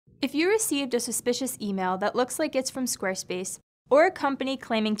If you received a suspicious email that looks like it's from Squarespace or a company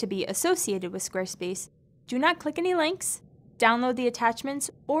claiming to be associated with Squarespace, do not click any links, download the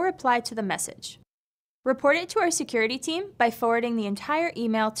attachments, or reply to the message. Report it to our security team by forwarding the entire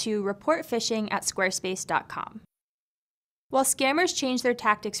email to reportphishing@squarespace.com. While scammers change their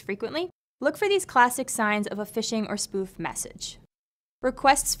tactics frequently, look for these classic signs of a phishing or spoof message.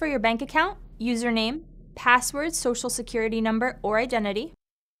 Requests for your bank account, username, password, social security number, or identity.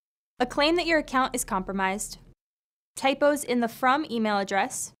 A claim that your account is compromised. Typos in the from email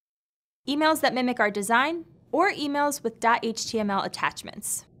address. Emails that mimic our design, or emails with .html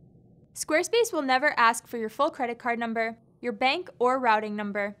attachments. Squarespace will never ask for your full credit card number, your bank or routing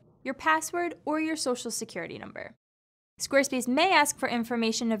number, your password, or your social security number. Squarespace may ask for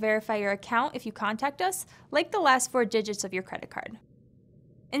information to verify your account if you contact us, like the last 4 digits of your credit card.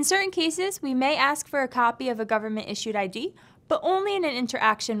 In certain cases, we may ask for a copy of a government-issued ID, but only in an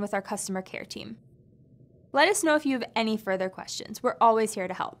interaction with our customer care team. Let us know if you have any further questions. We're always here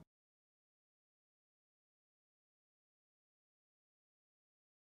to help.